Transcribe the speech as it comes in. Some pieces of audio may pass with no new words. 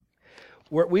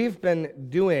What we've been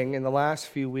doing in the last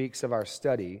few weeks of our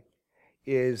study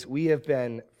is we have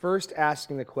been first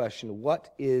asking the question,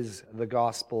 what is the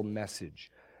gospel message?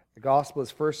 The gospel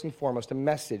is first and foremost a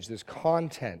message. There's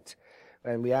content.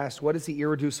 And we asked, what is the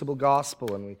irreducible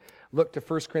gospel? And we looked to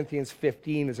 1 Corinthians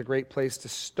 15 as a great place to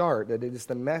start, that it is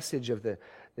the message of the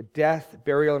death,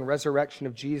 burial, and resurrection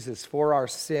of Jesus for our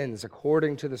sins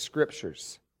according to the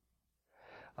Scriptures.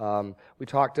 We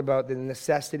talked about the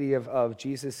necessity of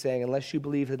Jesus saying, unless you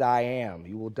believe that I am,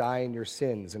 you will die in your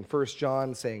sins. And 1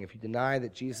 John saying, if you deny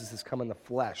that Jesus has come in the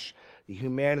flesh, the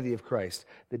humanity of Christ,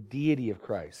 the deity of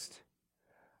Christ,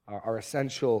 are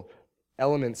essential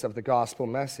elements of the gospel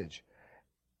message.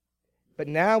 But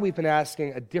now we've been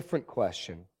asking a different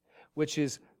question, which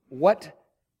is, what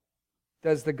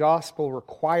does the gospel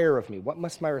require of me? What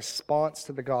must my response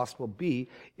to the gospel be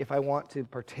if I want to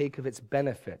partake of its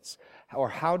benefits? Or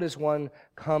how does one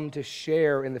come to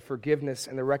share in the forgiveness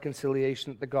and the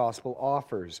reconciliation that the gospel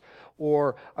offers?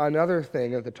 Or another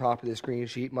thing at the top of this green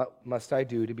sheet, what must I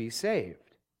do to be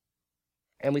saved?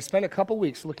 And we spent a couple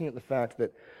weeks looking at the fact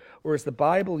that whereas the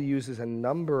Bible uses a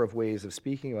number of ways of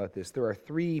speaking about this, there are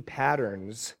three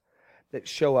patterns that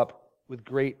show up with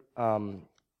great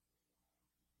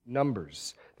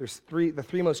numbers. There's the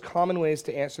three most common ways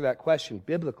to answer that question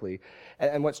biblically.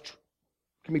 And what's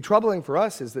can be troubling for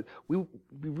us is that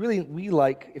we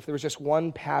like if there was just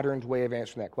one patterned way of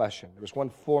answering that question. There was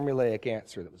one formulaic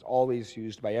answer that was always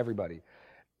used by everybody.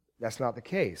 That's not the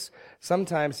case.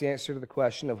 Sometimes the answer to the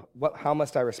question of how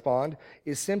must I respond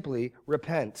is simply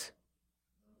repent.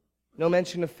 No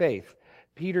mention of faith.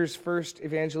 Peter's first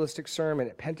evangelistic sermon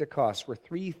at Pentecost, where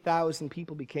 3,000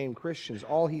 people became Christians,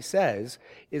 all he says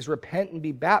is repent and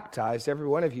be baptized, every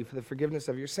one of you, for the forgiveness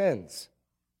of your sins.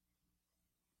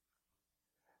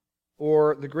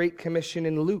 Or the Great Commission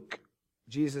in Luke,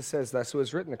 Jesus says, thus it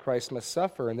was written that Christ must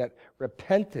suffer, and that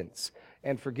repentance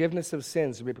and forgiveness of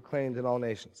sins will be proclaimed in all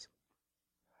nations.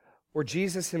 Or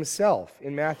Jesus himself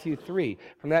in Matthew 3.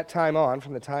 From that time on,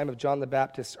 from the time of John the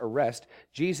Baptist's arrest,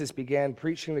 Jesus began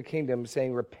preaching the kingdom,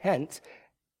 saying, repent,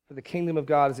 for the kingdom of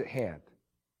God is at hand.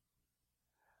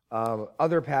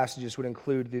 Other passages would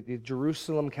include the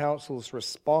Jerusalem Council's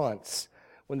response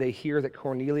when they hear that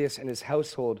Cornelius and his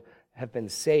household have been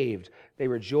saved. They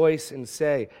rejoice and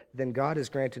say, then God has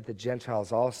granted the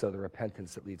Gentiles also the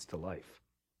repentance that leads to life.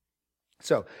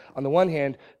 So, on the one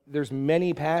hand, there's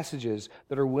many passages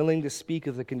that are willing to speak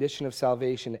of the condition of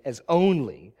salvation as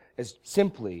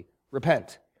simply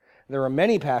repent. There are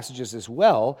many passages as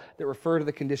well that refer to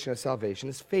the condition of salvation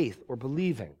as faith or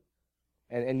believing.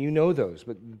 And you know those,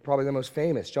 but probably the most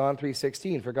famous, John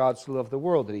 3:16, for God so loved the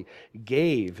world that he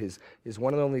gave his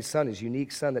one and only Son, his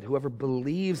unique Son, that whoever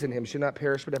believes in him should not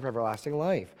perish but have everlasting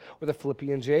life. Or the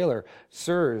Philippian jailer,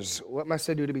 sirs, what must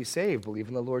I do to be saved? Believe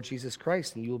in the Lord Jesus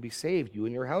Christ, and you will be saved, you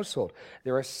and your household.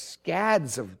 There are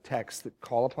scads of texts that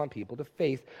call upon people to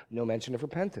faith, no mention of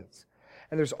repentance.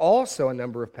 And there's also a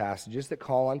number of passages that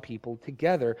call on people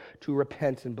together to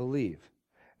repent and believe.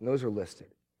 And those are listed.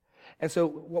 And so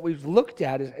what we've looked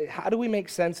at is, how do we make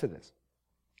sense of this?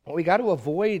 What we got to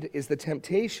avoid is the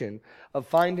temptation of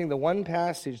finding the one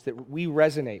passage that we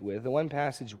resonate with, the one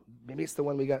passage, maybe it's the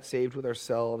one we got saved with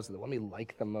ourselves, the one we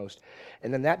like the most,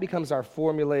 and then that becomes our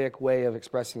formulaic way of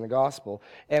expressing the gospel,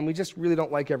 and we just really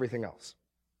don't like everything else.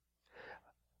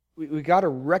 We got to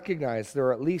recognize there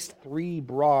are at least three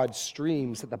broad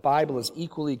streams that the Bible is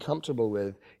equally comfortable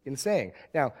with in saying.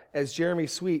 Now, as Jeremy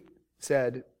Sweet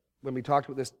said when we talked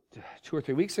about this 2 or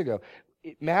 3 weeks ago,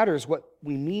 it matters what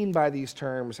we mean by these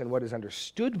terms and what is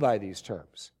understood by these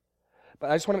terms.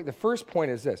 But I just want to make the first point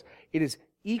is this. It is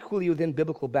equally within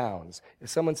biblical bounds.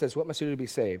 If someone says, what must you do to be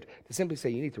saved? To simply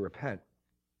say you need to repent.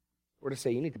 Or to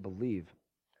say you need to believe.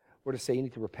 Or to say you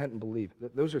need to repent and believe.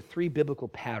 Those are three biblical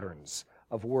patterns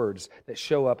of words that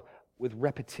show up with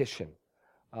repetition.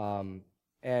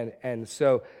 And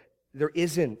so there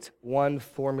isn't one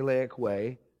formulaic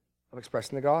way of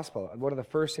expressing the gospel. One of the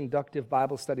first inductive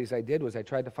Bible studies I did was I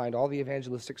tried to find all the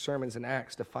evangelistic sermons in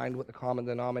Acts to find what the common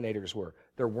denominators were.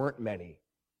 There weren't many.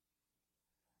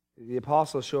 The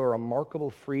apostles show a remarkable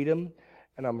freedom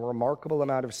and a remarkable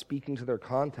amount of speaking to their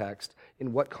context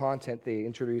in what content they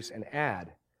introduce and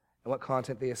add, and what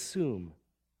content they assume.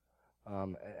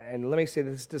 And let me say,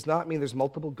 this does not mean there's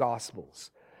multiple gospels.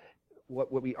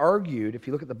 What we argued, if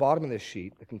you look at the bottom of this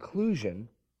sheet, the conclusion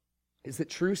is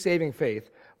that true saving faith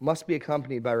must be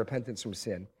accompanied by repentance from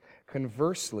sin.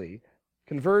 Conversely,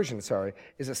 conversion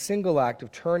is a single act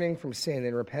of turning from sin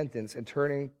in repentance and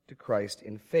turning to Christ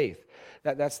in faith.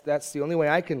 That's the only way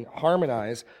I can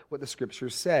harmonize what the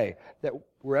Scriptures say, that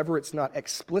wherever it's not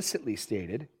explicitly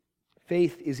stated,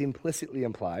 faith is implicitly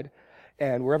implied,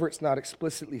 And wherever it's not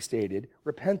explicitly stated,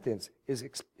 repentance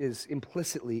is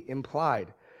implicitly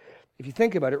implied. If you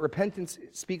think about it, repentance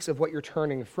speaks of what you're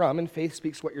turning from, and faith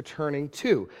speaks what you're turning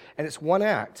to. And it's one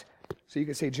act. So you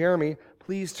can say, Jeremy,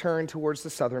 please turn towards the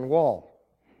southern wall.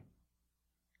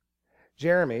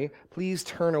 Jeremy, please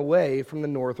turn away from the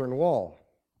northern wall.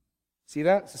 See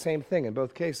that? It's the same thing in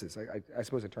both cases. I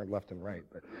suppose I turned left and right,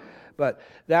 but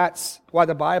that's why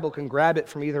the Bible can grab it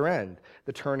from either end.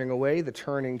 The turning away, the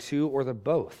turning to, or the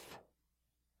both.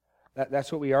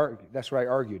 That's what I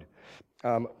argued.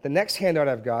 The next handout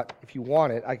I've got, if you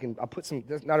want it, I'll put some,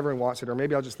 not everyone wants it, or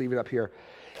maybe I'll just leave it up here.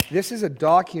 This is a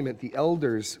document the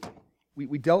elders,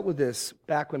 we dealt with this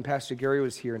back when Pastor Gary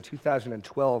was here in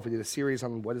 2012. We did a series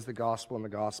on what is the gospel and the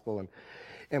gospel,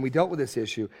 and we dealt with this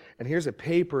issue. And here's a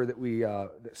paper that we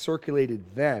that circulated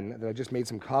then, that I just made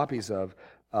some copies of,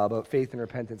 about faith and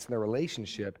repentance and their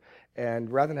relationship.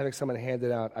 And rather than having someone hand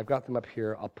it out, I've got them up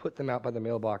here. I'll put them out by the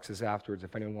mailboxes afterwards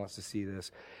if anyone wants to see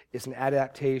this. It's an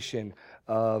adaptation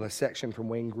of a section from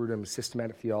Wayne Grudem's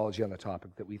Systematic Theology on the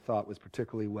topic that we thought was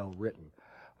particularly well written.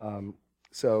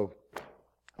 So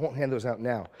I won't hand those out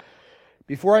now.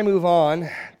 Before I move on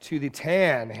to the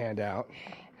TAN handout,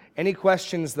 any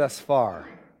questions thus far?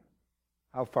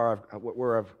 How far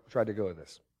where I've tried to go with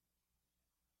this?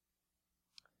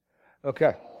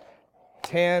 Okay.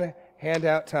 TAN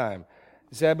handout time.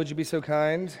 Zeb, would you be so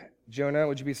kind? Jonah,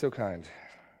 would you be so kind?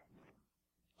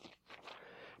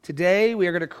 Today, we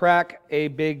are going to crack a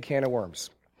big can of worms.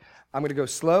 I'm going to go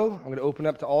slow. I'm going to open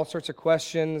up to all sorts of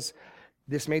questions.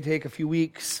 This may take a few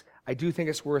weeks. I do think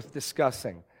it's worth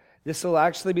discussing. This will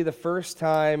actually be the first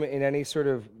time in any sort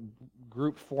of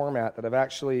group format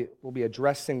that will be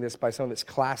addressing this by some of its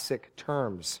classic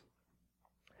terms.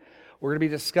 We're going to be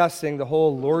discussing the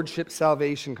whole lordship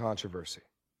salvation controversy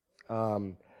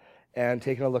and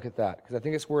taking a look at that, because I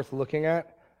think it's worth looking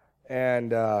at.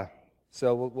 And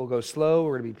so we'll go slow,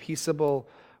 we're going to be peaceable,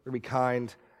 we're going to be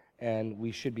kind, and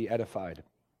we should be edified.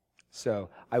 So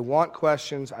I want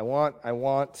questions. I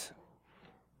want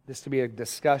this to be a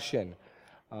discussion.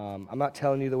 I'm not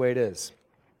telling you the way it is.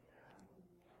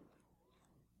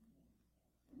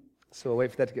 So we'll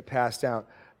wait for that to get passed out.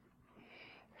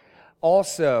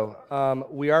 Also,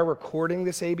 we are recording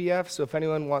this ABF, so if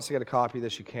anyone wants to get a copy of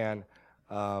this, you can.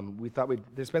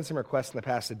 There's been some requests in the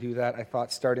past to do that. I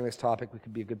thought starting this topic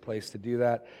could be a good place to do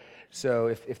that. So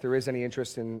if there is any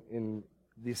interest in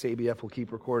this ABF, we'll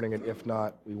keep recording it. If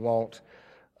not, we won't.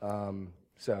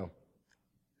 So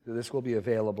this will be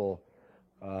available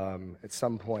at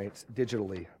some point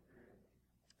digitally.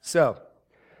 So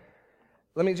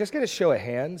let me just get a show of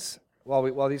hands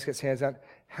while these get hands out.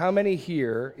 How many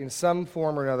here, in some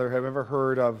form or another, have ever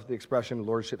heard of the expression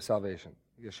lordship salvation?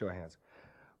 You get a show of hands.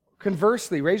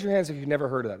 Conversely, raise your hands if you've never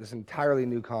heard of that. This is an entirely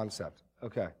new concept.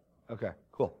 Okay,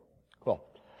 cool.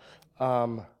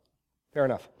 Fair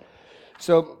enough.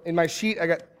 So in my sheet, I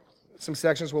got some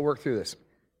sections. We'll work through this.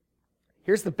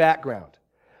 Here's the background.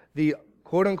 The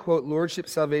quote-unquote lordship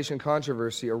salvation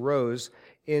controversy arose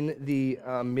in the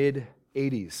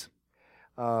mid-'80s,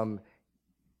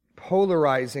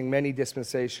 polarizing many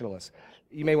dispensationalists.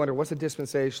 You may wonder, what's a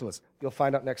dispensationalist? You'll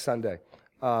find out next Sunday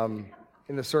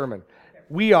in the sermon.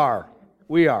 We are.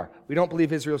 We don't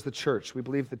believe Israel's the church. We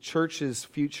believe the church's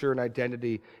future and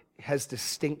identity has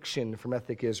distinction from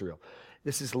ethnic Israel.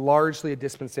 This is largely a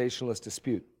dispensationalist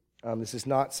dispute. This is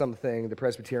not something the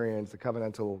Presbyterians, the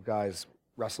covenantal guys,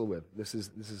 wrestle with. This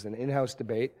is an in-house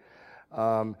debate.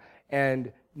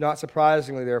 And not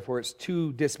surprisingly, therefore, it's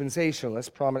two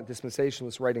dispensationalists, prominent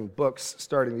dispensationalists, writing books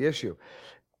starting the issue.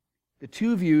 The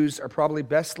two views are probably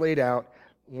best laid out,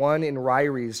 one in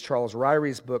Charles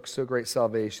Ryrie's book, So Great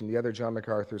Salvation, the other John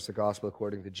MacArthur's The Gospel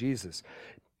According to Jesus.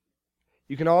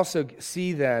 You can also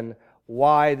see then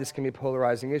why this can be a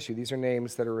polarizing issue. These are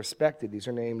names that are respected. These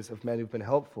are names of men who've been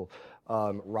helpful.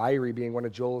 Ryrie being one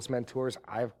of Joel's mentors.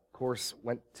 I, of course,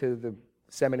 went to the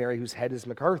seminary whose head is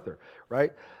MacArthur,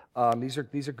 right? These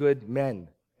are good men,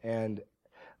 and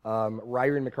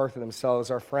Ryrie and MacArthur themselves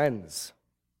are friends.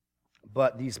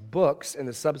 But these books and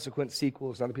the subsequent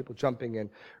sequels and other people jumping in,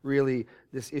 really,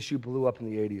 this issue blew up in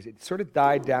the 80s. It sort of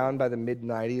died down by the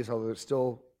mid-90s, although there's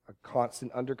still a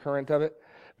constant undercurrent of it.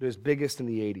 But it was biggest in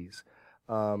the 80s.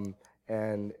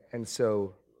 And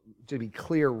so, to be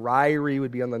clear, Ryrie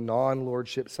would be on the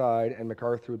non-lordship side, and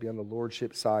MacArthur would be on the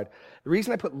lordship side. The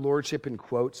reason I put lordship in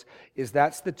quotes is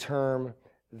that's the term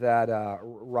that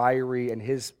Ryrie and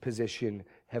his position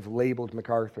have labeled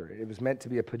MacArthur. It was meant to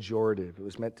be a pejorative. It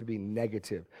was meant to be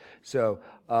negative. So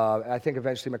I think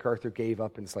eventually MacArthur gave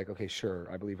up and it's like, okay, sure,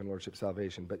 I believe in lordship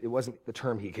salvation, but it wasn't the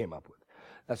term he came up with.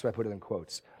 That's why I put it in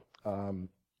quotes.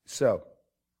 So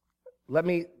Let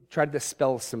me try to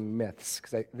dispel some myths,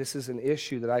 because this is an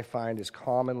issue that I find is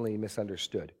commonly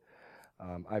misunderstood.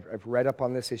 I've read up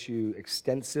on this issue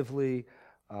extensively,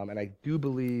 and I do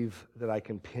believe that I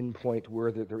can pinpoint where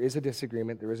there is a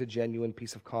disagreement, there is a genuine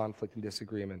piece of conflict and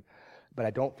disagreement, but I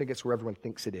don't think it's where everyone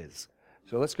thinks it is.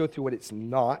 So let's go through what it's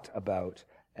not about,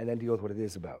 and then deal with what it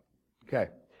is about. Okay.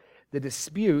 The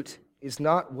dispute is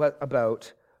not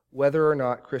about whether or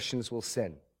not Christians will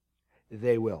sin.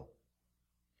 They will.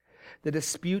 The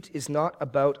dispute is not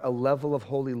about a level of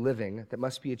holy living that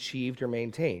must be achieved or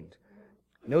maintained.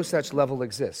 No such level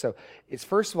exists. So it's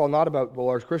first of all not about, well,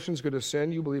 are Christians going to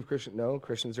sin? You believe Christians? No,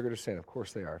 Christians are going to sin. Of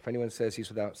course they are. If anyone says he's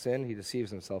without sin, he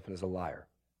deceives himself and is a liar.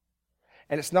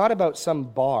 And it's not about some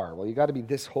bar. Well, you got to be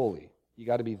this holy. You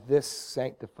got to be this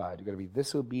sanctified. You got to be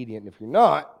this obedient. And if you're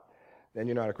not, then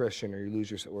you're not a Christian, or you lose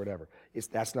your or whatever.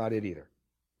 That's not it either.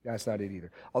 That's not it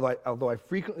either. Although I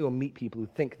frequently will meet people who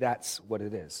think that's what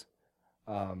it is.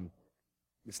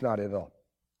 It's not at all.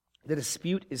 The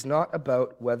dispute is not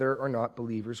about whether or not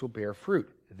believers will bear fruit.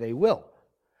 They will.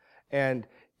 And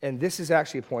this is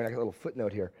actually a point, I got a little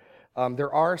footnote here.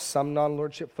 There are some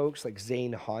non-lordship folks like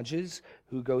Zane Hodges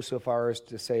who go so far as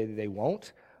to say that they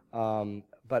won't.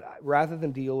 But rather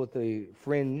than deal with the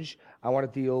fringe, I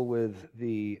want to deal with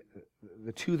the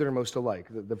two that are most alike,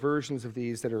 the versions of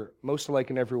these that are most alike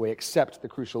in every way except the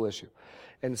crucial issue.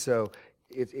 And so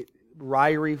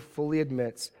Ryrie fully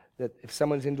admits that if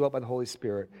someone's indwelt by the Holy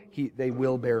Spirit, they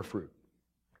will bear fruit.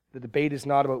 The debate is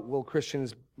not about will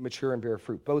Christians mature and bear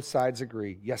fruit. Both sides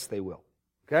agree, yes, they will.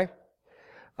 Okay?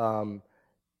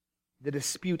 The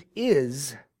dispute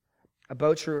is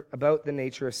about the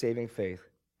nature of saving faith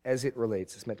as it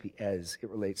relates, it's meant to be as it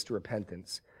relates to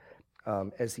repentance,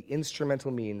 as the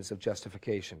instrumental means of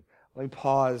justification. Let me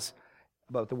pause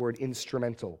about the word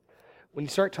instrumental. When you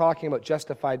start talking about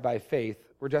justified by faith,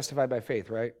 we're justified by faith,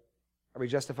 right? Are we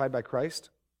justified by Christ?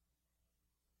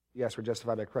 Yes, we're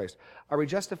justified by Christ. Are we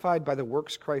justified by the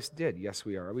works Christ did? Yes,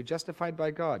 we are. Are we justified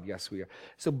by God? Yes, we are.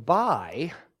 So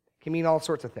by can mean all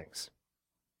sorts of things.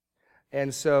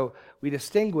 And so we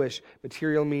distinguish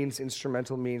material means,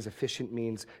 instrumental means, efficient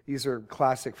means. These are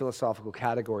classic philosophical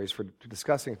categories for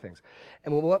discussing things.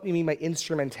 And what we mean by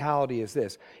instrumentality is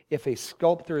this. If a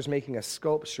sculptor is making a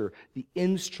sculpture, the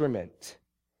instrument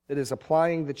that is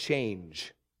applying the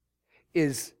change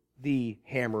is the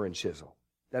hammer and chisel.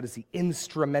 That is the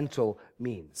instrumental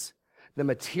means. The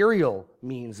material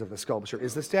means of the sculpture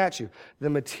is the statue. The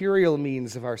material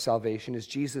means of our salvation is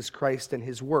Jesus Christ and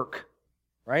his work,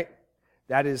 right?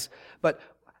 But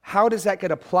how does that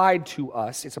get applied to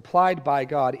us? It's applied by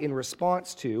God in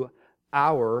response to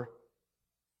that's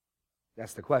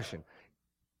the question.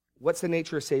 What's the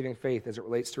nature of saving faith as it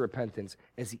relates to repentance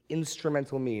as the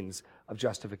instrumental means of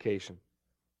justification?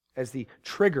 As the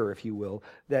trigger, if you will,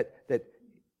 that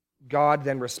God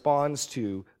then responds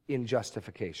to in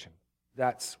justification.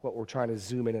 That's what we're trying to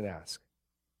zoom in and ask.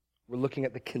 We're looking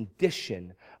at the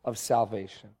condition of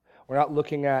salvation. We're not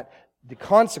looking at the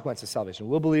consequence of salvation.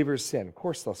 Will believers sin? Of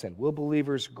course they'll sin. Will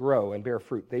believers grow and bear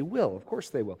fruit? They will. Of course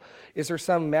they will. Is there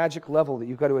some magic level that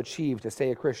you've got to achieve to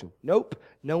stay a Christian? Nope.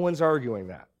 No one's arguing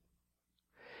that.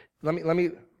 Let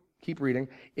me keep reading.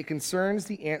 It concerns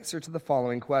the answer to the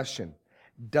following question.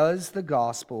 Does the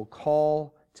gospel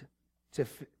call to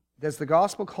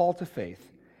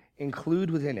faith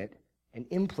include within it an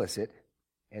implicit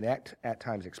and at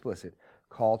times explicit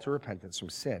call to repentance from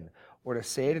sin? Or to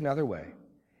say it another way,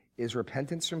 is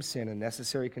repentance from sin a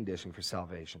necessary condition for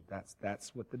salvation?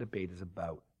 That's what the debate is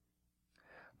about.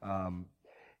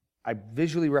 I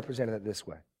visually represented it this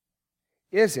way.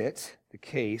 Is it the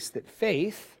case that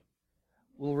faith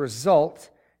will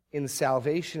result in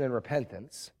salvation and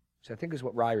repentance, which I think is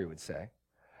what Ryrie would say,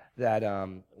 that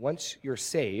once you're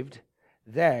saved,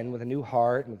 then with a new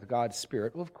heart and with God's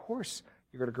Spirit, well, of course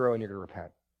you're going to grow and you're going to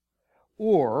repent.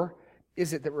 Or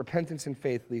is it that repentance and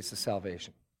faith leads to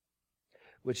salvation,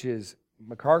 which is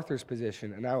MacArthur's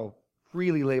position, and I will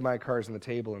freely lay my cards on the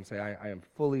table and say I am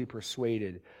fully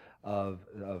persuaded of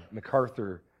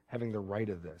MacArthur having the right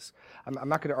of this. I'm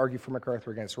not going to argue for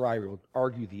MacArthur against Ryrie. We'll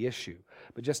argue the issue.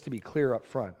 But just to be clear up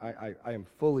front, I am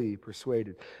fully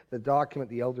persuaded. The document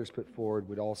the elders put forward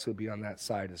would also be on that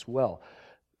side as well.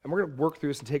 And we're going to work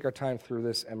through this and take our time through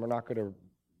this, and we're not going to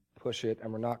push it,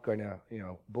 and we're not going to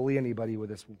bully anybody with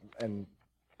this.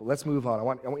 But let's move on. I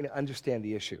want you to understand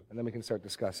the issue, and then we can start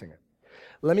discussing it.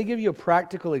 Let me give you a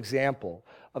practical example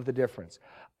of the difference.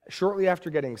 Shortly after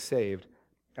getting saved,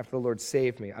 after the Lord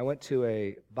saved me, I went to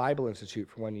a Bible institute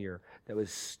for 1 year that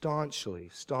was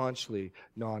staunchly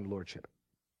non-lordship.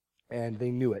 And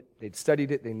they knew it. They'd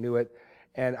studied it, they knew it.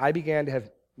 And I began to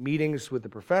have meetings with the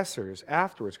professors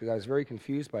afterwards, because I was very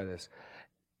confused by this.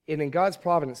 And in God's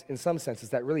providence, in some senses,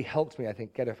 that really helped me, I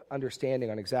think, get an understanding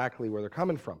on exactly where they're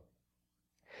coming from.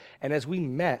 And as we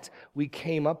met, we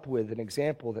came up with an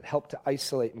example that helped to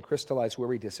isolate and crystallize where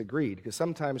we disagreed. Because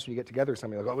sometimes when you get together with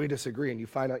somebody, like, oh, we disagree, and you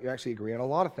find out you actually agree on a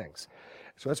lot of things.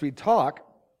 So as we talk,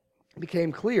 it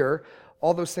became clear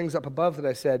all those things up above that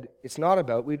I said it's not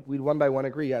about, we'd one by one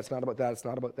agree, yeah, it's not about that, it's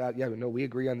not about that. Yeah, no, we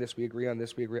agree on this, we agree on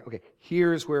this, we agree. Okay,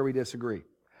 here's where we disagree.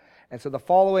 And so the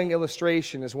following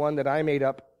illustration is one that I made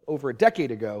up over a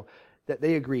decade ago that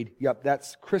they agreed, yep,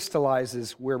 that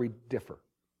crystallizes where we differ.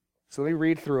 So let me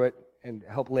read through it and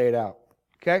help lay it out,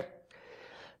 okay?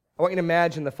 I want you to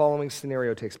imagine the following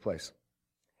scenario takes place.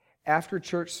 After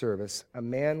church service, a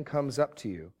man comes up to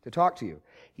you to talk to you.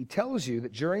 He tells you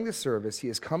that during the service, he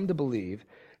has come to believe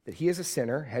that he is a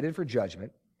sinner headed for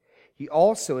judgment. He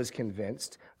also is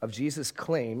convinced of Jesus'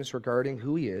 claims regarding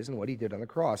who he is and what he did on the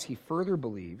cross. He further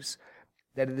believes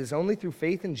that it is only through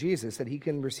faith in Jesus that he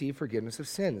can receive forgiveness of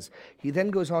sins. He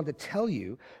then goes on to tell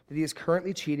you that he is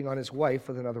currently cheating on his wife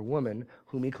with another woman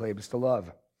whom he claims to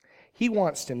love. He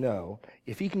wants to know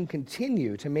if he can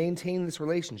continue to maintain this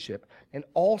relationship and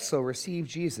also receive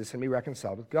Jesus and be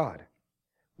reconciled with God.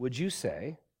 Would you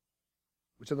say,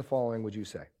 which of the following would you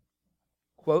say?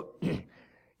 Quote,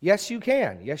 yes, you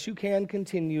can. Yes, you can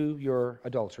continue your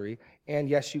adultery, and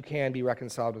yes, you can be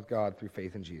reconciled with God through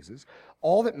faith in Jesus.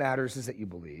 All that matters is that you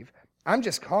believe. I'm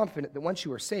just confident that once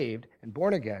you are saved and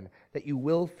born again, that you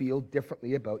will feel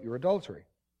differently about your adultery.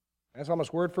 That's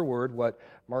almost word for word what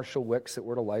Marshall Wicks at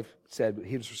Word of Life said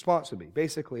his response would be.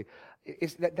 Basically,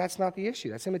 that's not the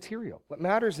issue. That's immaterial. What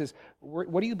matters is,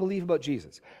 what do you believe about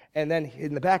Jesus? And then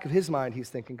in the back of his mind, he's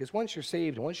thinking, because once you're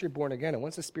saved, and once you're born again, and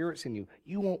once the Spirit's in you,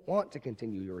 you won't want to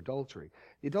continue your adultery.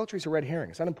 The adultery is a red herring.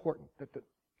 It's unimportant.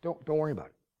 Don't worry about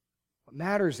it. What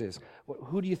matters is,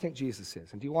 who do you think Jesus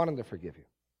is? And do you want him to forgive you?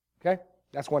 Okay?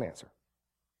 That's one answer.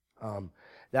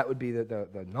 That would be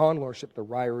the non-lordship, the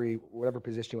ryrie, whatever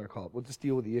position you want to call it. We'll just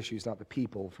deal with the issues, not the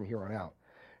people, from here on out.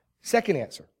 Second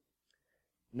answer.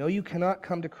 No, you cannot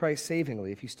come to Christ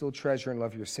savingly if you still treasure and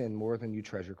love your sin more than you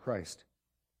treasure Christ.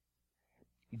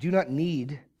 You do not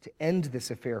need to end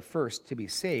this affair first to be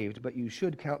saved, but you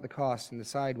should count the cost and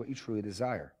decide what you truly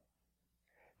desire.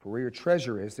 For where your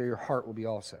treasure is, there your heart will be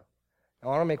also. Now,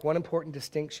 I want to make one important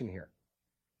distinction here.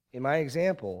 In my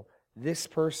example, this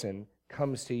person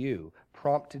comes to you,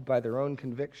 prompted by their own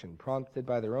conviction, prompted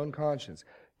by their own conscience.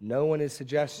 No one is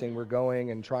suggesting we're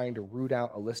going and trying to root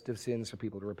out a list of sins for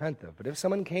people to repent of. But if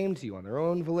someone came to you on their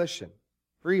own volition,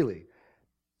 freely,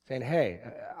 saying, hey,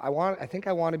 I think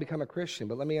I want to become a Christian,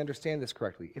 but let me understand this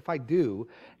correctly. If I do,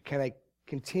 can I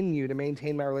continue to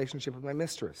maintain my relationship with my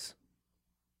mistress?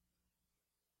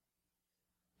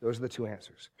 Those are the two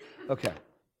answers. Okay.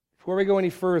 Before we go any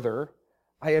further,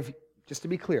 just to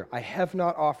be clear, I have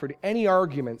not offered any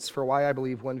arguments for why I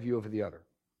believe one view over the other.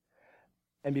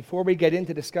 And before we get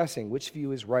into discussing which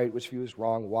view is right, which view is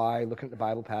wrong, why, looking at the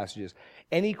Bible passages,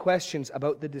 any questions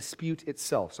about the dispute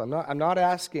itself. So I'm not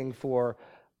asking for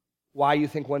why you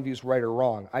think one view is right or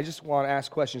wrong. I just want to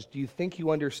ask questions. Do you think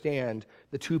you understand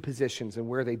the two positions and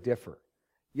where they differ?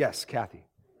 Yes, Kathy.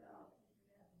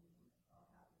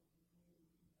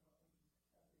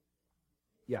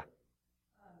 Yeah.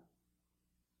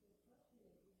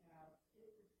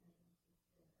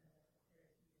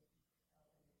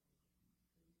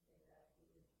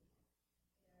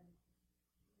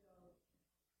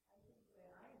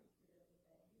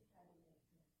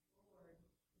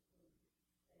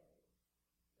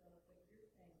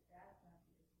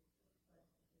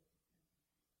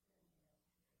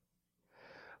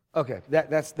 Okay,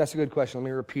 that's a good question. Let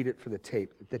me repeat it for the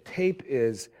tape. The tape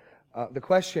is, the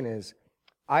question is,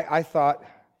 I thought,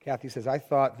 Kathy says, I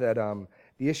thought that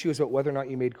the issue is about whether or not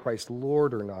you made Christ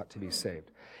Lord or not to be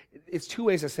saved. It's two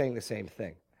ways of saying the same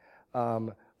thing.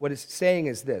 What it's saying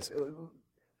is this: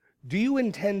 do you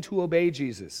intend to obey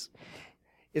Jesus?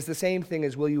 Is the same thing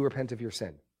as will you repent of your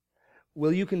sin?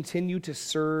 Will you continue to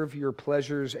serve your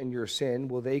pleasures and your sin?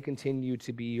 Will they continue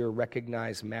to be your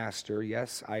recognized master?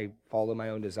 Yes, I follow my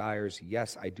own desires.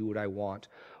 Yes, I do what I want.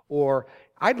 Or,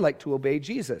 I'd like to obey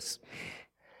Jesus.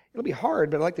 It'll be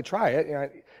hard, but I'd like to try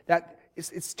it.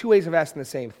 It's two ways of asking the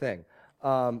same thing.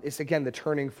 It's, again, the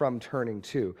turning from, turning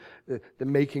to. The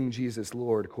making Jesus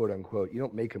Lord, quote unquote. You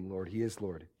don't make him Lord. He is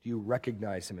Lord. Do you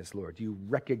recognize him as Lord? Do you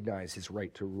recognize his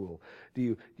right to rule?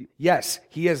 Yes,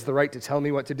 he has the right to tell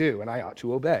me what to do, and I ought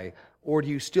to obey. Or do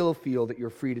you still feel that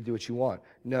you're free to do what you want?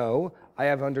 No, I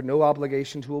have under no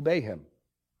obligation to obey him.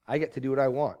 I get to do what I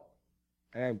want.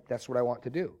 And that's what I want to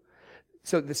do.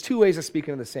 So there's two ways of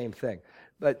speaking of the same thing.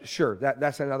 But sure,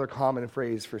 that's another common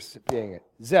phrase for being it.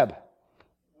 Zeb.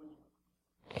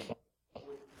 Would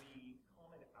the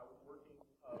common outworking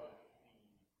of the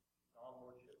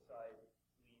non-lordship side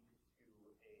lead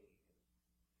to a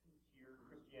two-tiered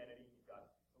Christianity? You've got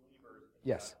believers and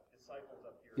you've Yes. got disciples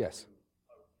up here Yes.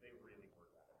 who they really work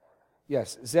that hard.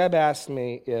 Yes. Zeb asked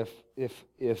me if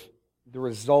the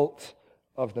result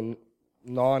of the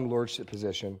non-lordship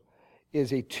position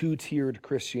is a two-tiered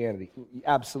Christianity.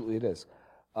 Absolutely it is.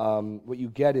 What you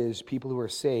get is people who are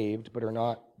saved but are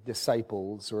not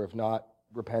disciples or have not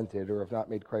repented or have not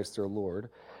made Christ their Lord,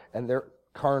 and they're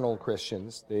carnal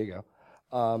Christians. There you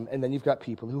go. And then you've got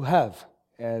people who have.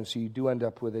 And so you do end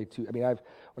up with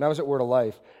when I was at Word of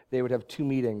Life, they would have 2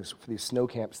 meetings for these snow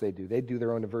camps they do. They'd do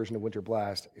their own version of Winter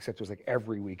Blast, except it was like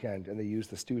every weekend, and they used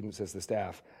the students as the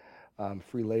staff,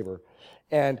 free labor.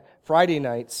 And Friday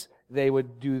nights, they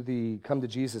would do the Come to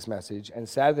Jesus message, and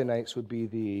Saturday nights would be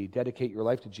the Dedicate Your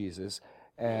Life to Jesus.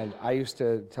 And I used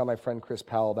to tell my friend Chris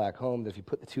Powell back home that if you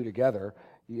put the two together,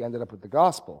 you ended up with the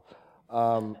gospel.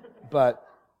 But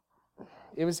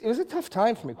it was a tough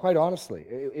time for me, quite honestly.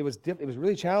 It was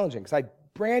really challenging because I'm a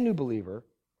brand new believer,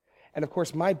 and of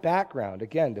course my background,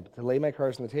 again, to lay my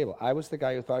cards on the table, I was the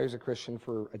guy who thought he was a Christian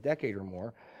for a decade or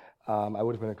more. I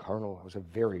would have been I was a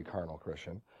very carnal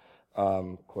Christian,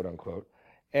 quote unquote.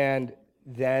 And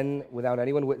then, without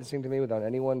anyone witnessing to me, without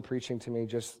anyone preaching to me,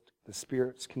 just the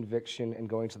Spirit's conviction and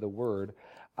going to the Word,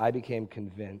 I became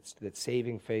convinced that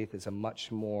saving faith is a much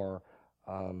more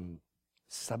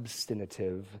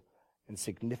substantive and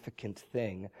significant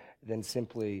thing than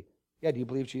simply, do you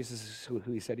believe Jesus is who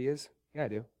he said he is? Yeah, I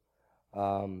do.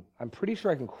 I'm pretty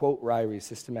sure I can quote Ryrie's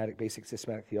basic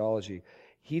systematic theology.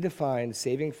 He defined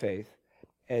saving faith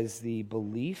as the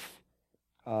belief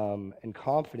and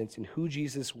confidence in who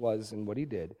Jesus was and what he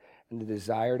did, and the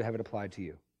desire to have it applied to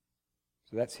you.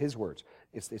 So that's his words.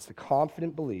 It's the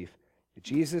confident belief that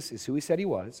Jesus is who he said he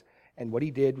was, and what he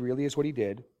did really is what he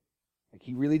did. Like,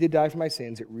 he really did die for my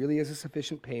sins. It really is a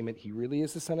sufficient payment. He really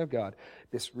is the Son of God.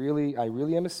 I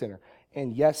really am a sinner.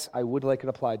 And yes, I would like it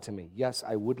applied to me. Yes,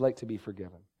 I would like to be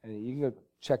forgiven. And you can go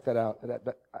check that out.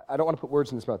 I don't want to put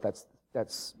words in his mouth.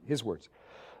 That's his words.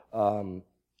 So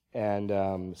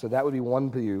that would be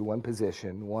one view, one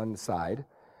position, one side.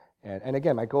 And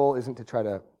again, my goal isn't to try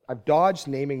to... I've dodged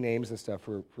naming names and stuff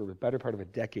for the better part of a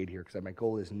decade here, because my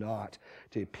goal is not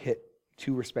to pit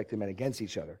 2 respected men against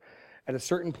each other. At a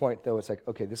certain point, though, it's like,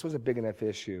 okay, this was a big enough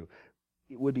issue.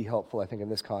 It would be helpful, I think, in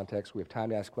this context, we have time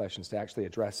to ask questions, to actually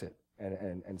address it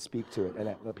and speak to it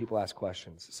and let people ask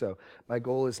questions. So my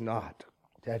goal is not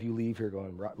to have you leave here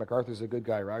going, MacArthur's a good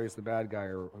guy, Ryrie's the bad guy,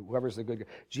 or whoever's the good guy.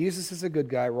 Jesus is a good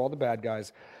guy, we're all the bad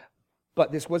guys.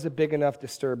 But this was a big enough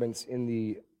disturbance in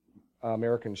the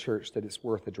American church that it's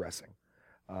worth addressing.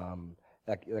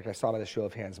 Like I saw by the show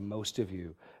of hands, most of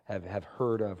you have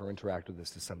heard of or interacted with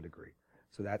this to some degree.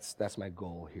 So that's my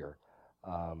goal here.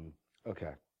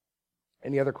 Okay.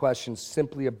 Any other questions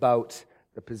simply about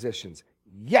the positions?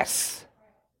 Yes.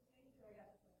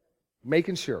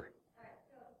 Making sure.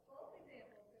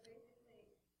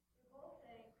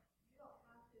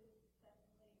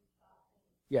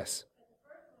 Yes.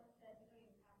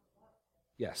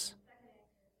 Yes.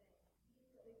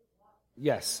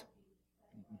 Yes.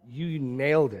 You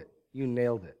nailed it. You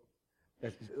nailed it.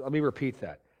 Let me repeat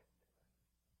that.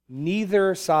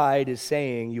 Neither side is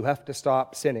saying you have to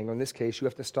stop sinning, or in this case, you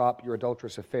have to stop your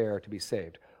adulterous affair to be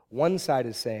saved. One side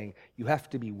is saying you have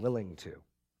to be willing to,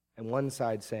 and one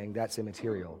side saying that's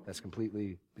immaterial, that's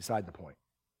completely beside the point.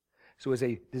 So is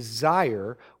a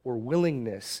desire or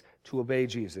willingness to obey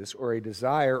Jesus, or a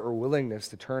desire or willingness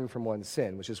to turn from one's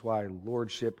sin, which is why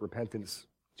lordship, repentance,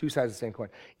 2 sides of the same coin,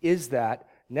 is that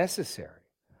necessary?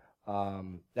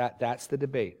 That's the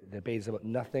debate. The debate is about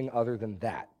nothing other than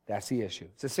that. That's the issue.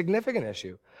 It's a significant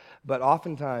issue, but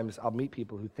oftentimes I'll meet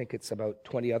people who think it's about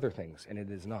 20 other things, and it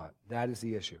is not. That is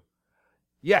the issue.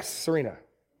 Yes, Serena.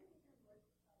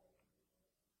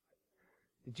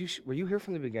 Were you here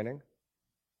from the beginning?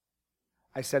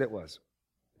 I said it was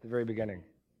at the very beginning.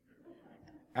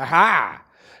 Aha!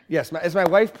 Yes, as my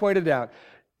wife pointed out,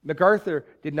 MacArthur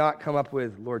did not come up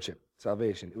with lordship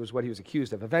salvation. It was what he was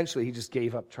accused of. Eventually, he just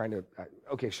gave up trying to,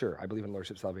 okay, sure, I believe in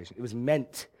lordship salvation. It was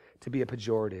meant to be a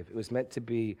pejorative. It was meant to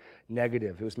be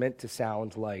negative. It was meant to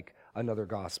sound like another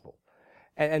gospel.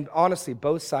 And honestly,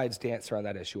 both sides dance around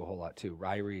that issue a whole lot too.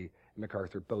 Ryrie and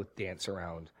MacArthur both dance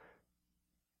around,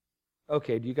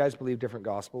 okay, do you guys believe different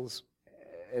gospels?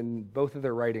 And both of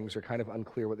their writings are kind of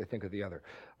unclear what they think of the other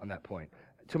on that point.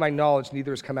 To my knowledge,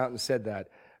 neither has come out and said that.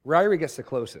 Ryrie gets the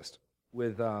closest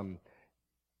with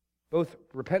Both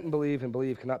repent and believe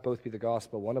cannot both be the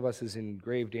gospel. One of us is in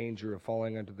grave danger of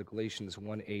falling under the Galatians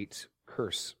 1:8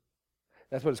 curse.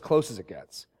 That's what as close as it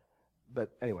gets.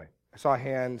 But anyway, I saw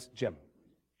hands. Jim.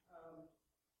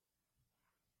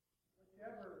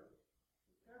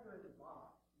 Whichever the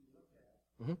box you look at,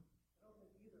 Mm-hmm. I don't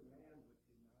think either man would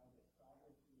deny the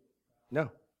sovereignty of God.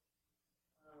 No.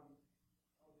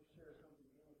 I'll just share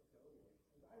something anecdotally.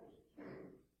 Because I was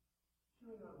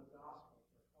chewing on the gospel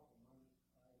for a couple months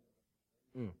prior to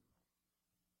Mm.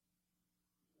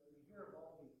 you hear of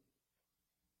all these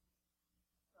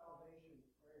salvation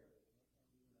prayers,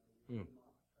 Mm. them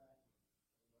off track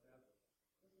or whatever.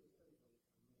 This is simply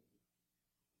for me.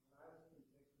 When I was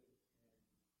convicted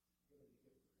and given the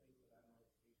gift of faith that I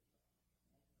might be,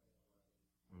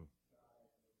 Mm. God, I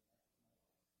made an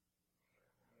act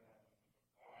of my life.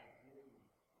 And I didn't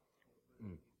get rid of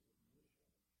Mm. submission.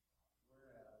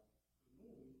 Whereas for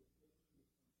me, this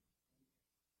is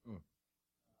Mm.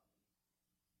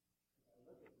 as I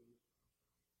look at these,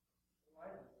 in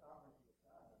light of the sovereignty of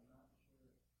God, I'm not sure it's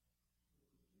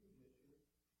a huge issue,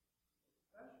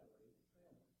 especially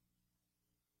sin.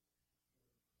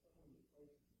 So many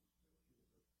places in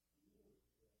Scripture that deal with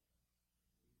this.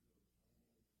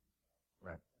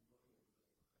 Right.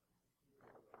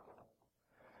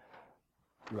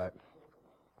 Right.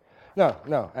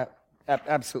 No,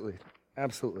 absolutely,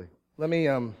 absolutely. Let me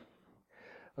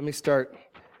start.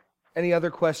 Any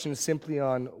other questions simply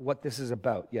on what this is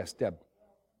about? Yes, Deb.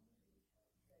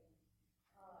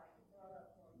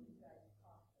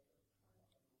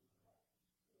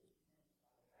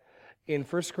 In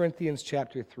 1 Corinthians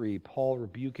chapter 3, Paul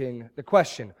rebuking the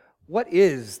question, what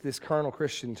is this carnal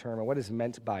Christian term, or what is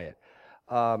meant by it?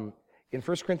 In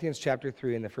 1 Corinthians chapter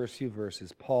 3, in the first few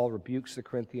verses, Paul rebukes the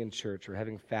Corinthian church for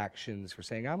having factions, for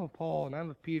saying, I'm of Paul, and I'm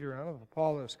of Peter, and I'm of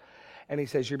Apollos. And he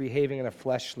says, you're behaving in a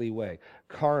fleshly way.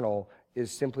 Carnal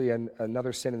is simply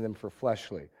another synonym for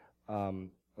fleshly.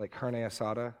 Like carne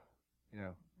asada,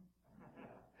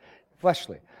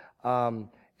 fleshly.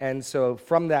 And so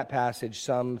from that passage,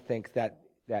 some think that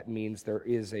that means there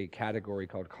is a category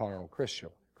called carnal Christian.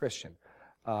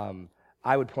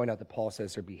 I would point out that Paul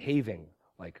says they're behaving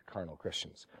like carnal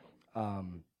Christians.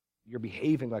 You're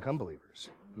behaving like unbelievers,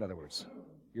 in other words.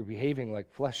 You're behaving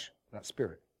like flesh, not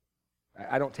spirit.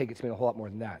 I don't take it to mean a whole lot more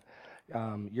than that.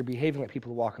 You're behaving like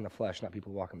people who walk in the flesh, not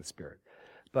people who walk in the spirit.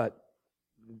 But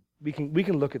we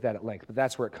can look at that at length, but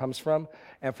that's where it comes from.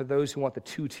 And for those who want the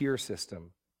two-tier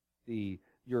system,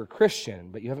 you're a Christian,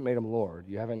 but you haven't made him Lord.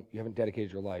 You haven't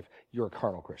dedicated your life. You're a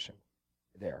carnal Christian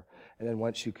there. And then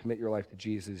once you commit your life to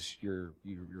Jesus, you're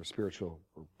a spiritual,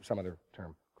 or some other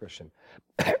term, Christian.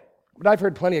 But I've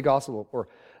heard plenty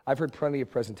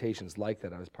of presentations like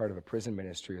that. I was part of a prison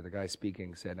ministry where the guy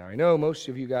speaking said, now I know most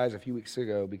of you guys a few weeks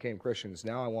ago became Christians.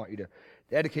 Now I want you to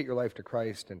dedicate your life to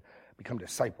Christ and become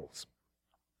disciples.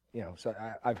 So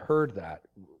I've heard that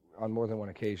on more than one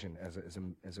occasion as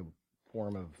a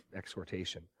form of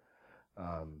exhortation.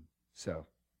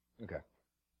 Okay.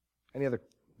 Any other?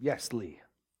 Yes, Lee.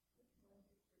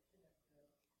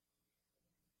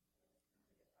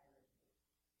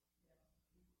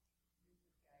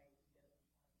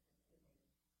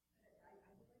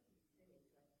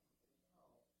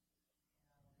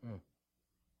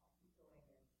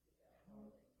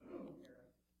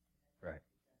 Right.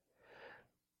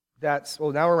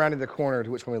 Now we're rounding the corner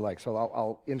to which one we like, so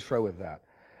I'll intro with that.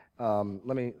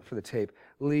 For the tape,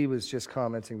 Lee was just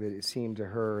commenting that it seemed to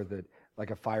her that like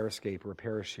a fire escape or a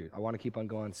parachute. I want to keep on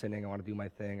going sinning. I want to do my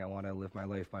thing. I want to live my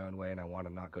life my own way, and I want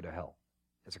to not go to hell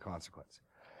as a consequence.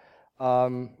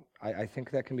 I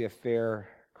think that can be a fair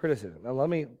criticism. Now let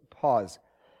me pause.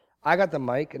 I got the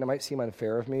mic, and it might seem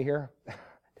unfair of me here to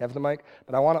have the mic,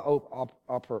 but I want to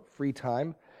offer free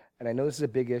time, and I know this is a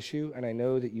big issue, and I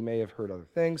know that you may have heard other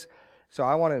things, so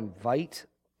I want to invite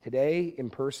today in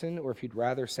person, or if you'd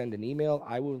rather send an email,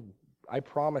 I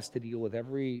promise to deal with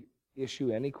every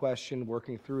issue, any question,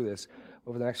 working through this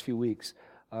over the next few weeks.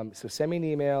 So send me an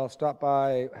email, stop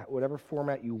by, whatever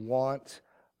format you want.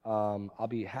 I'll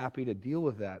be happy to deal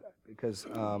with that because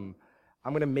I'm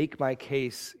going to make my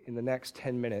case in the next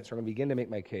 10 minutes, or I'm going to begin to make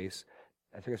my case.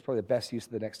 I think it's probably the best use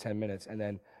of the next 10 minutes. And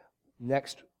then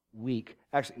next week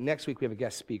we have a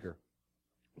guest speaker.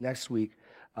 Next week,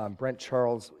 Brent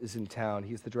Charles is in town.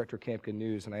 He's the director of Camp Good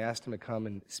News, and I asked him to come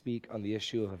and speak on the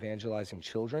issue of evangelizing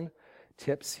children.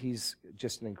 Tips. He's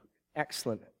just an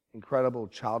excellent, incredible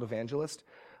child evangelist.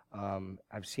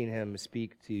 I've seen him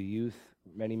speak to youth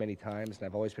many, many times, and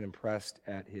I've always been impressed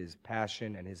at his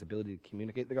passion and his ability to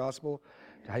communicate the gospel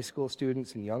to high school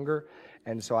students and younger.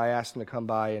 And so I asked him to come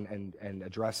by and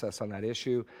address us on that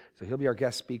issue. So he'll be our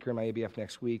guest speaker in my ABF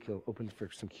next week. He'll open for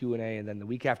some Q&A, and then the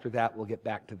week after that, we'll get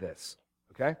back to this.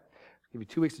 Okay? I'll give you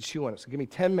 2 weeks to chew on it. So give me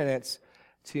 10 minutes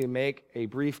to make a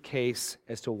brief case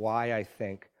as to why I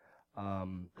think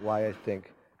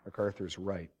MacArthur's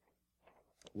right.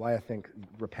 Why I think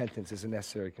repentance is a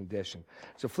necessary condition.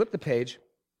 So flip the page,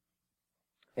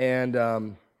 and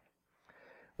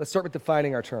let's start with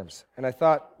defining our terms. And I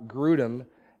thought Grudem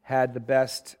had the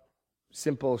best,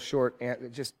 simple, short,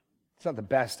 it's not the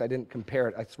best. I didn't compare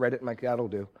it. I read it, and like, that'll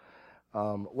do.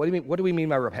 What do you mean? What do we mean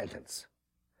by repentance?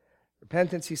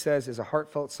 Repentance, he says, is a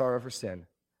heartfelt sorrow for sin,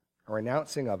 a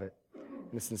renouncing of it,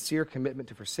 and a sincere commitment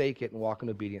to forsake it and walk in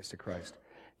obedience to Christ.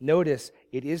 Notice,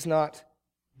 it is not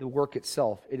the work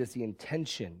itself. It is the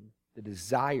intention, the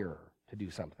desire to do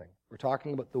something. We're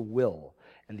talking about the will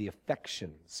and the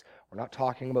affections. We're not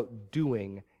talking about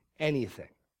doing anything.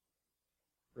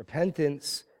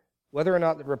 Repentance, whether or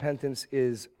not the repentance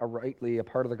is rightly a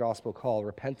part of the gospel call,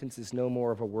 repentance is no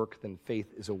more of a work than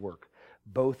faith is a work.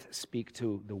 Both speak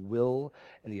to the will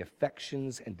and the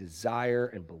affections and desire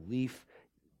and belief.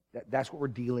 That's what we're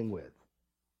dealing with.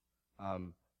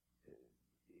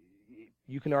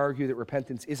 You can argue that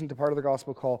repentance isn't a part of the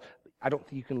gospel call. I don't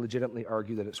think you can legitimately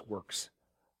argue that it's works.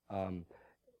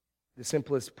 The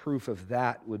simplest proof of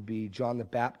that would be John the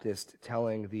Baptist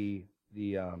telling the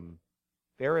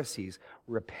Pharisees,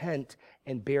 repent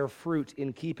and bear fruit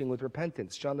in keeping with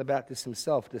repentance. John the Baptist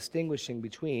himself distinguishing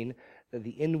between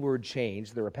the inward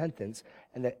change, the repentance,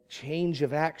 and the change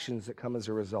of actions that come as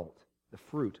a result, the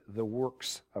fruit, the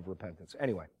works of repentance.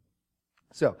 Anyway,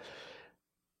 so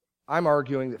I'm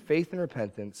arguing that faith and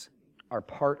repentance are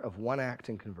part of one act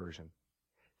in conversion.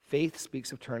 Faith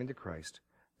speaks of turning to Christ.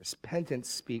 Repentance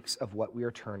speaks of what we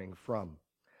are turning from.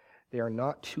 They are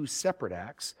not two separate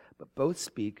acts, but both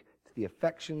speak to the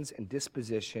affections and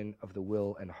disposition of the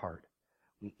will and heart.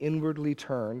 We inwardly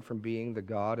turn from being the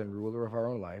God and ruler of our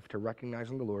own life to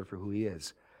recognizing the Lord for who he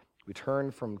is. We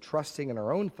turn from trusting in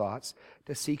our own thoughts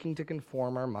to seeking to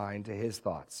conform our mind to his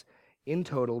thoughts. In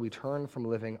total, we turn from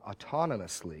living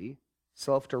autonomously,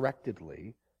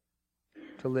 self-directedly,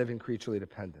 to live in creaturely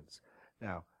dependence.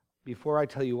 Now, before I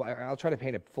tell you, I'll try to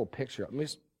paint a full picture. Let me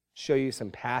just show you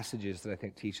some passages that I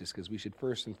think teach us, because we should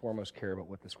first and foremost care about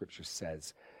what the Scripture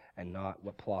says and not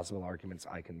what plausible arguments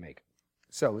I can make.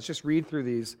 So let's just read through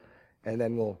these, and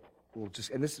then we'll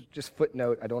just, and this is just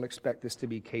footnote. I don't expect this to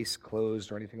be case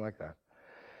closed or anything like that.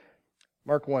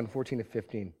 Mark 1, 14 to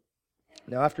 15.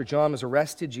 Now, after John was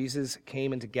arrested, Jesus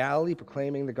came into Galilee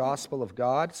proclaiming the gospel of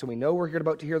God. So we know we're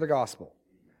about to hear the gospel.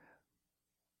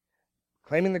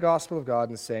 Claiming the gospel of God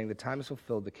and saying, the time is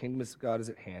fulfilled, the kingdom of God is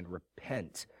at hand.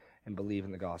 Repent and believe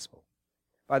in the gospel.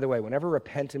 By the way, whenever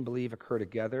repent and believe occur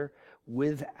together,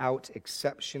 without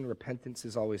exception, repentance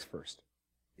is always first.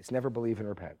 It's never believe and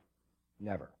repent.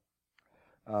 Never.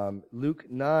 Luke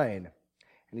 9.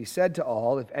 And he said to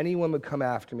all, if anyone would come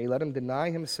after me, let him deny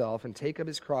himself and take up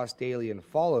his cross daily and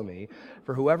follow me.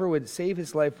 For whoever would save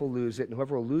his life will lose it, and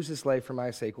whoever will lose his life for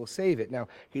my sake will save it. Now,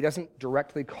 he doesn't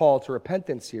directly call to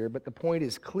repentance here, but the point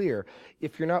is clear.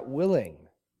 If you're not willing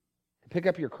to pick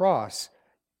up your cross,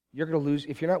 you're going to lose.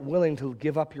 If you're not willing to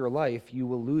give up your life, you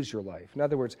will lose your life. In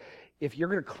other words, if you're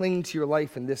going to cling to your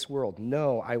life in this world,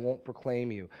 no, I won't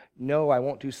proclaim you. No, I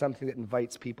won't do something that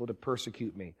invites people to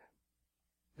persecute me.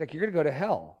 Like, you're going to go to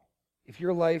hell. If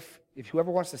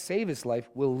whoever wants to save his life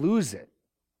will lose it.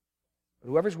 But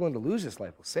whoever's willing to lose his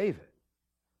life will save it.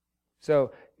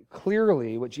 So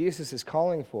clearly what Jesus is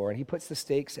calling for, and he puts the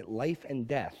stakes at life and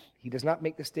death. He does not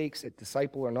make the stakes at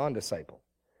disciple or non-disciple.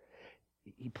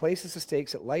 He places the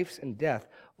stakes at life and death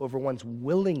over one's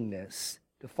willingness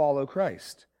to follow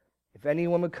Christ. If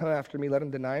anyone would come after me, let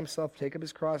him deny himself, take up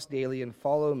his cross daily, and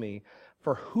follow me.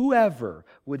 For whoever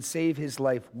would save his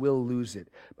life will lose it,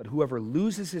 but whoever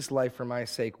loses his life for my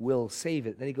sake will save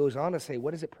it. Then he goes on to say,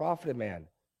 what does it profit a man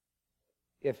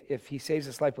if he saves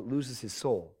his life but loses his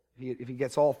soul? If he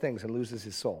gets all things and loses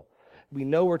his soul? We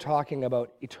know we're talking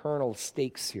about eternal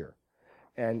stakes here.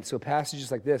 And so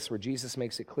passages like this, where Jesus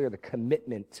makes it clear the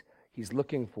commitment he's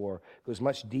looking for goes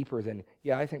much deeper than,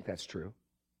 yeah, I think that's true.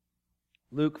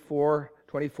 Luke 4,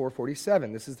 24,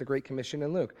 47. This is the Great Commission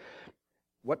in Luke.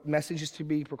 What message is to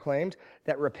be proclaimed?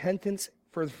 That repentance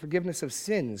for the forgiveness of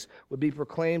sins would be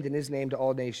proclaimed in his name to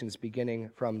all nations, beginning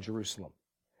from Jerusalem.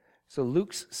 So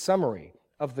Luke's summary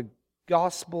of the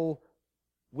gospel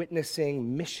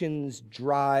witnessing missions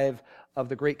drive of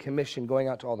the Great Commission going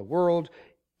out to all the world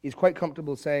is quite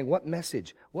comfortable saying, what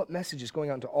message? What message is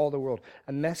going out into all the world?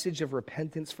 A message of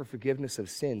repentance for forgiveness of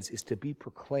sins is to be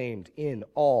proclaimed in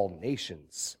all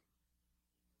nations.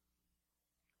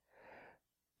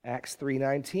 Acts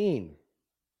 3:19.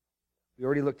 We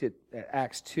already looked at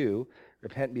Acts 2,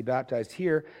 repent and be baptized.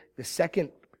 Here, the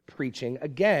second preaching,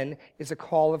 again, is a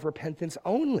call of repentance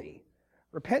only.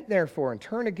 Repent, therefore, and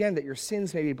turn again that your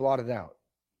sins may be blotted out.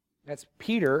 That's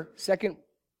Peter, second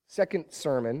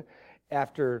sermon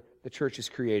after the church is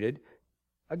created.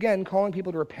 Again, calling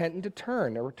people to repent and to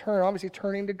turn. A return, obviously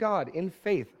turning to God in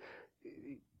faith.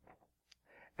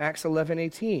 Acts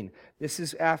 11:18. This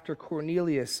is after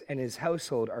Cornelius and his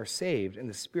household are saved, and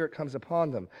the Spirit comes upon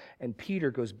them, and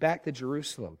Peter goes back to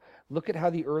Jerusalem. Look at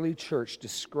how the early church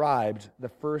described the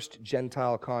first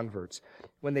Gentile converts.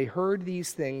 When they heard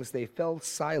these things, they fell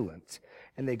silent,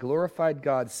 and they glorified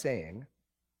God, saying,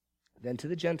 then to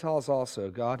the Gentiles also,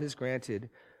 God has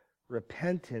granted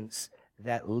repentance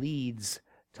that leads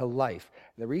to life.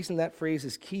 And the reason that phrase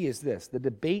is key is this. The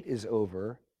debate is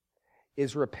over.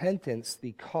 Is repentance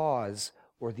the cause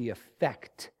or the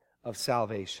effect of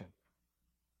salvation?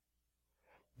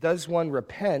 Does one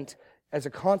repent as a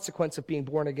consequence of being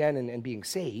born again and being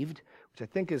saved, which I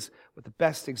think is what the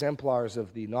best exemplars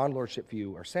of the non-lordship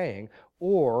view are saying,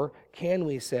 or can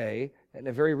we say, in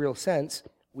a very real sense,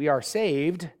 we are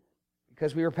saved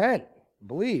because we repent,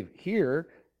 believe? Here,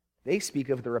 they speak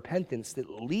of the repentance that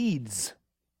leads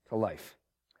to life.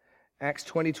 Acts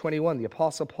 20:21, the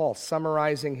Apostle Paul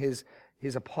summarizing his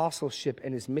apostleship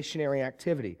and his missionary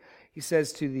activity. He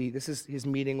says this is his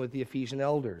meeting with the Ephesian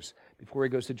elders before he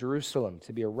goes to Jerusalem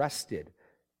to be arrested.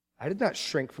 I did not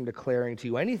shrink from declaring to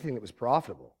you anything that was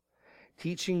profitable,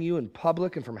 teaching you in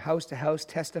public and from house to house,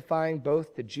 testifying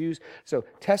both to Jews. So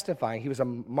testifying, he was a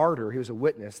martyr, he was a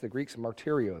witness. The Greeks,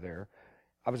 martyrio there.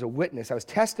 I was a witness. I was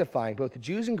testifying both to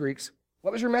Jews and Greeks.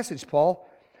 What was your message, Paul?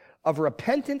 Of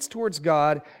repentance towards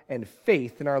God and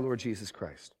faith in our Lord Jesus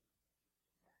Christ.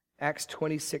 Acts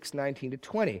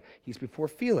 26:19-20. He's before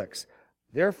Felix.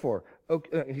 Therefore,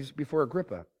 he's before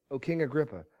Agrippa. O King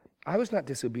Agrippa, I was not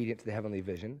disobedient to the heavenly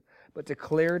vision, but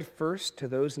declared first to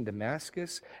those in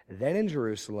Damascus, then in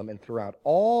Jerusalem, and throughout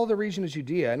all the region of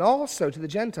Judea, and also to the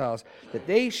Gentiles, that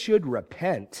they should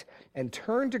repent and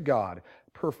turn to God,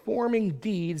 performing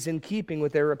deeds in keeping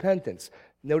with their repentance.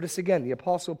 Notice again, the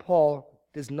Apostle Paul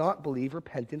does not believe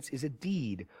repentance is a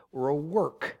deed or a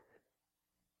work.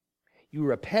 You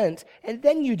repent, and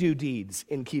then you do deeds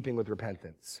in keeping with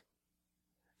repentance.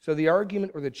 So the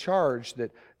argument or the charge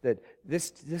that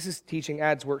this is teaching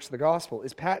adds works to the gospel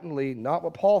is patently not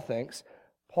what Paul thinks.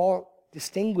 Paul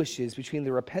distinguishes between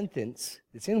the repentance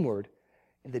that's inward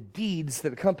and the deeds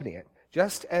that accompany it,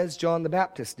 just as John the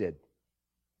Baptist did.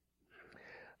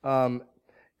 Then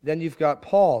you've got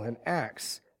Paul in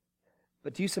Acts.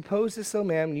 But do you suppose this, O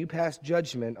man, when you pass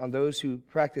judgment on those who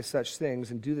practice such things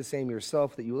and do the same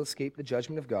yourself, that you will escape the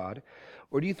judgment of God?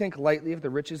 Or do you think lightly of the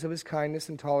riches of his kindness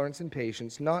and tolerance and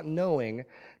patience, not knowing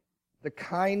the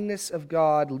kindness of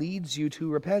God leads you to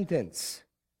repentance?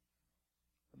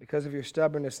 Because of your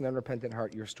stubbornness and unrepentant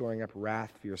heart, you're storing up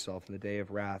wrath for yourself in the day of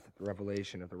wrath, the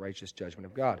revelation of the righteous judgment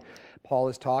of God. Paul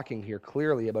is talking here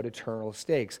clearly about eternal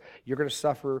stakes. You're going to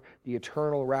suffer the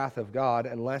eternal wrath of God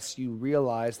unless you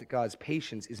realize that God's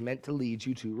patience is meant to lead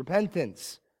you to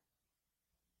repentance.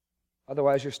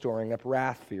 Otherwise, you're storing up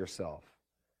wrath for yourself.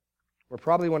 Or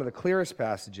probably one of the clearest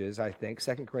passages, I think,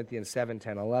 2 Corinthians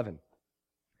 7:10-11.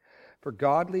 For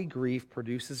godly grief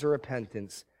produces a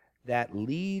repentance that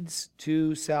leads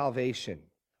to salvation.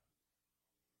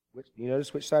 You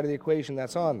notice which side of the equation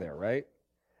that's on there, right?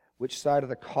 Which side of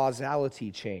the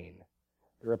causality chain?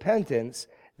 The repentance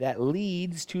that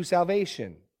leads to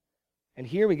salvation. And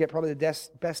here we get probably the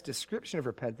best description of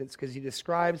repentance because he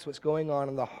describes what's going on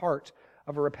in the heart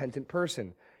of a repentant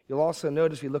person. You'll also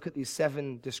notice we look at these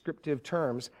 7 descriptive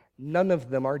terms, none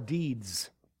of them are deeds.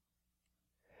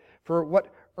 For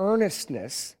what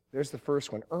earnestness, there's the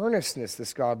first one. Earnestness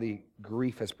this godly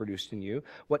grief has produced in you.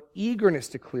 What eagerness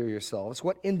to clear yourselves.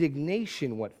 What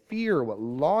indignation, what fear, what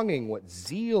longing, what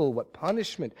zeal, what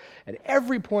punishment. At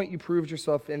every point you proved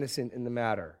yourself innocent in the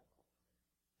matter.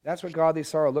 That's what godly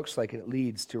sorrow looks like, and it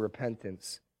leads to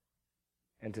repentance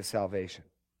and to salvation.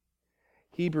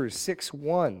 Hebrews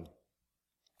 6:1.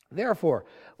 Therefore,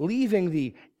 leaving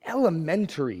the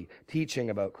elementary teaching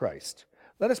about Christ,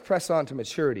 let us press on to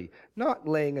maturity, not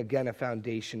laying again a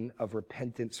foundation of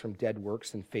repentance from dead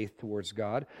works and faith towards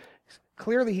God.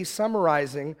 Clearly, he's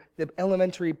summarizing the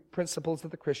elementary principles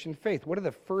of the Christian faith. What are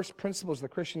the first principles of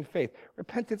the Christian faith?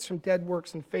 Repentance from dead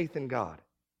works and faith in God.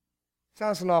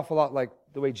 Sounds an awful lot like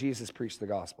the way Jesus preached the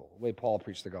gospel, the way Paul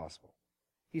preached the gospel.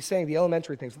 He's saying the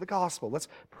elementary things of the gospel. Let's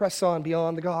press on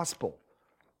beyond the gospel.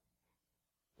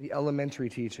 The elementary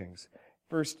teachings.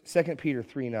 2 Peter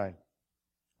 3:9.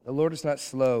 The Lord is not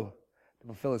slow to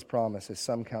fulfill his promise, as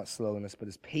some count slowness, but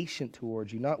is patient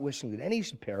towards you, not wishing that any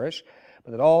should perish,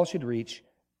 but that all should reach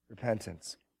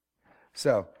repentance.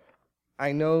 So,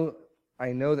 I know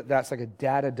that that's like a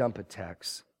data dump of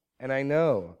text, and I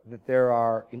know that there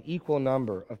are an equal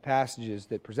number of passages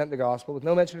that present the gospel with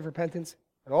no mention of repentance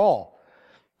at all.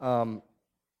 And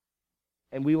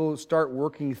we will start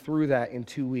working through that in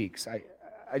 2 weeks.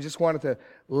 I just wanted to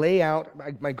lay out,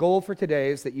 my goal for today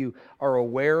is that you are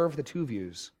aware of the two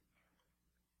views,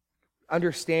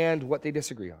 understand what they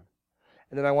disagree on.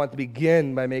 And then I want to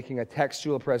begin by making a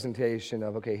textual presentation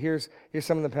of, okay, here's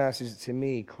some of the passages that to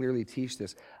me clearly teach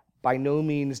this. By no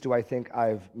means do I think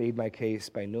I've made my case.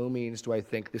 By no means do I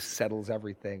think this settles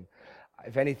everything.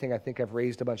 If anything, I think I've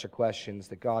raised a bunch of questions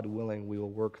that, God willing, we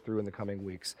will work through in the coming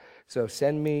weeks. So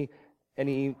send me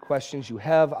any questions you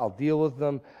have. I'll deal with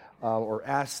them or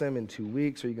ask them in 2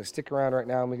 weeks, or you can stick around right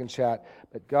now and we can chat.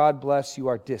 But God bless. You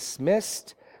are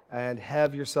dismissed, and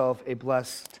have yourself a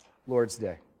blessed Lord's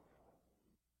Day.